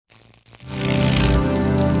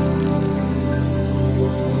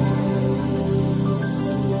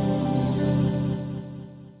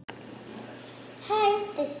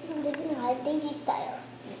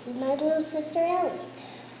is my little sister Ellie.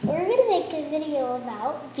 We're going to make a video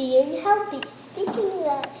about being healthy. Speaking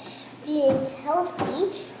about being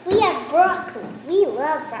healthy, we have broccoli. We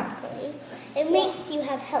love broccoli. It makes you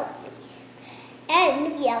have healthy.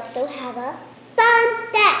 And we also have a fun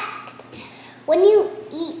fact. When you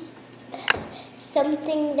eat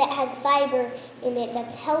something that has fiber in it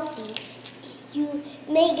that's healthy, you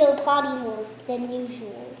may go potty more than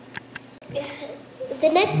usual. The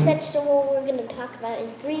next vegetable we're going to talk about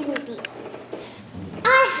is green beans.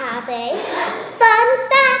 I have a fun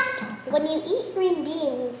fact. When you eat green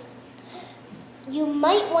beans, you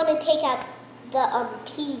might want to take out the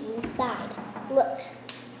peas inside. Look.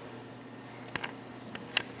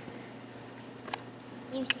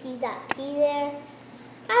 You see that pea there?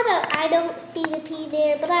 I don't see the pea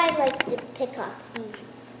there, but I like to pick off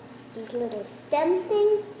these little stem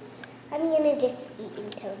things. I'm going to just eat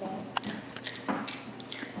until they're...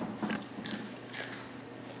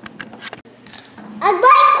 I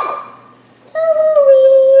like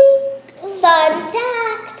celery! Fun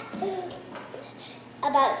fact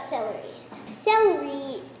about celery.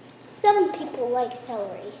 Celery, some people like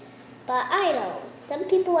celery, but I don't. Some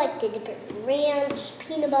people like to dip it in ranch,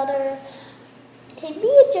 peanut butter. To me,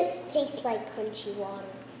 it just tastes like crunchy water.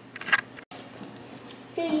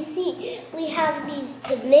 So you see, we have these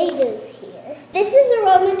tomatoes here. This is a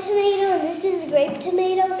Roman tomato and this is a grape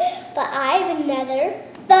tomato, but I have another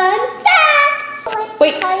fun fact!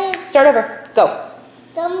 Wait, start over. Go.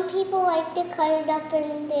 Some people like to cut it up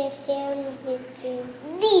in their sandwiches.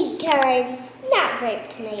 These kinds, not grape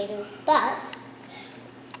tomatoes, but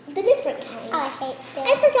the different kind. I hate them.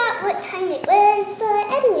 I forgot what kind it was, but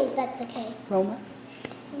anyways, that's okay. Roma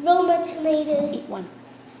tomatoes. Eat one.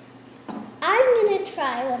 I'm going to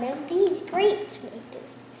try one of these grape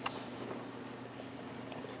tomatoes.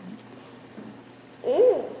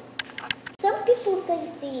 Some people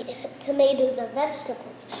think the tomatoes are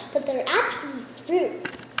vegetables, but they're actually fruit.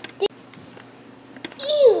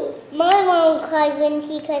 Ew! My mom cries when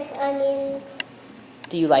she cuts onions.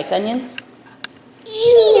 Do you like onions?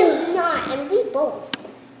 She does not, and we both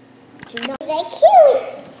do not like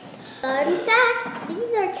carrots. In fact,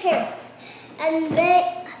 these are carrots, and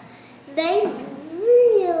they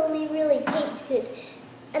really taste good,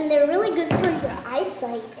 and they're really good for your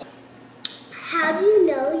eyesight. How do you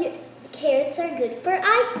know your carrots are good for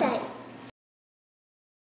eyesight?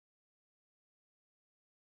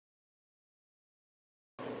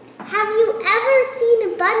 Have you ever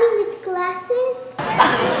seen a bunny with glasses?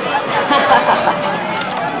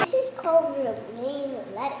 This is called romaine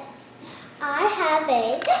lettuce. I have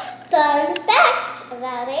a fun fact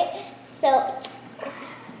about it. So,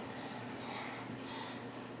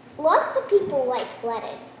 lots of people like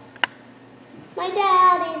lettuce. My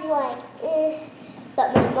dad is like,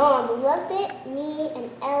 but my mom loves it. Me and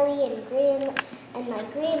Ellie and Grandma and my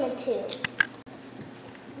grandma too.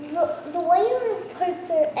 The whiter parts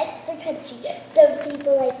are extra crunchy. Some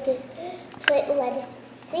people like to put lettuce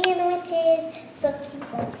in sandwiches. Some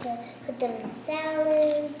people like to put them in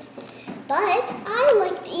salads. But I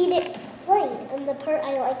like to eat it plain, and the part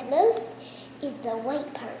I like most is the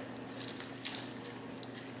white part.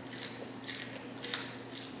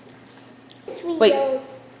 Yellow.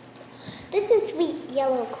 This is sweet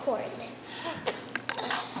yellow corn.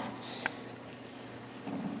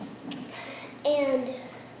 And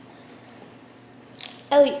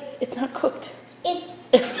Ellie, it's not cooked. It's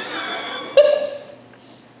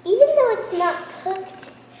even though it's not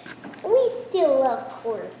cooked, we still love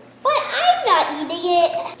corn. But I'm not eating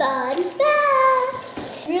it. Fun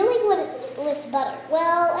fact! Really good with butter.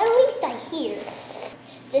 Well, at least I hear.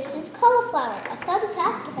 This is cauliflower. A fun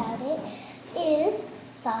fact about it is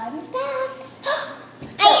fun facts.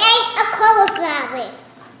 I ate a cauliflower.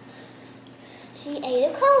 She ate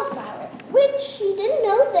a cauliflower, which she didn't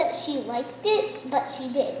know that she liked it, but she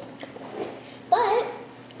did. But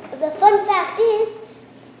the fun fact is,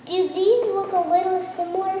 do these look a little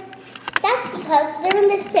similar? That's because they're in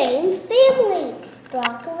the same family.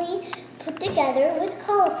 Broccoli put together with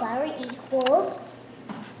cauliflower equals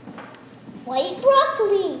white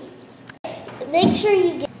broccoli. Make sure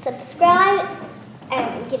you subscribe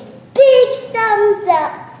and give a big thumbs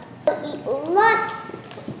up. Eat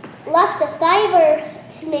lots of fiber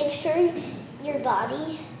to make sure your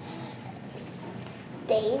body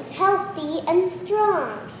stays healthy and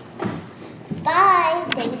strong. Bye.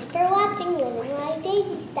 Thanks for watching Living Life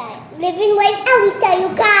Daisy Style. Living Life Ellie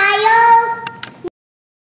Style, Kyle.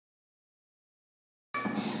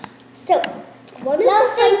 So, one of the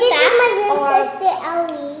fun facts are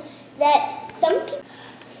that some people...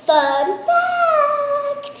 Fun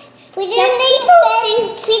fact! We didn't use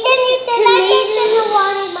it in the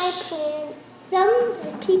water. question.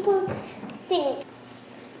 Some people think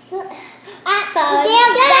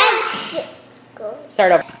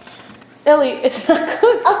Start over. Ellie, it's not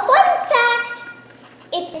cooked. A fun